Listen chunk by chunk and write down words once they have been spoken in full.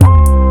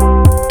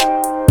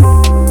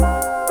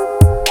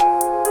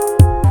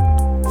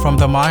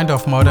mind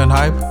of modern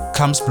hype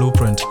comes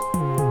Blueprint,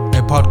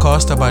 a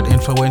podcast about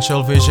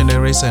influential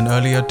visionaries and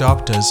early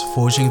adopters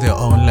forging their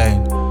own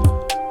lane.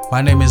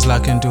 My name is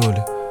Lakindul,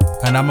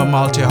 and I'm a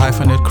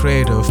multi-hyphenate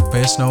creative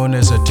best known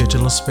as a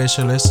digital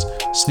specialist,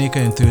 sneaker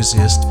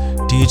enthusiast,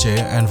 DJ,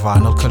 and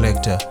vinyl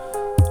collector.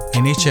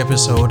 In each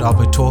episode, I'll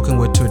be talking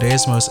with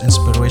today's most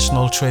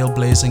inspirational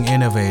trailblazing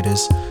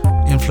innovators,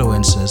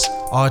 influencers,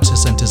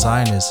 artists, and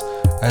designers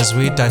as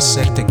we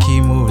dissect the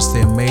key moves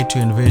they made to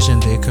envision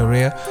their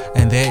career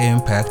and their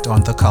impact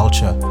on the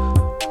culture.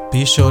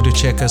 Be sure to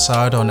check us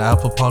out on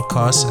Apple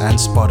Podcasts and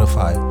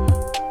Spotify.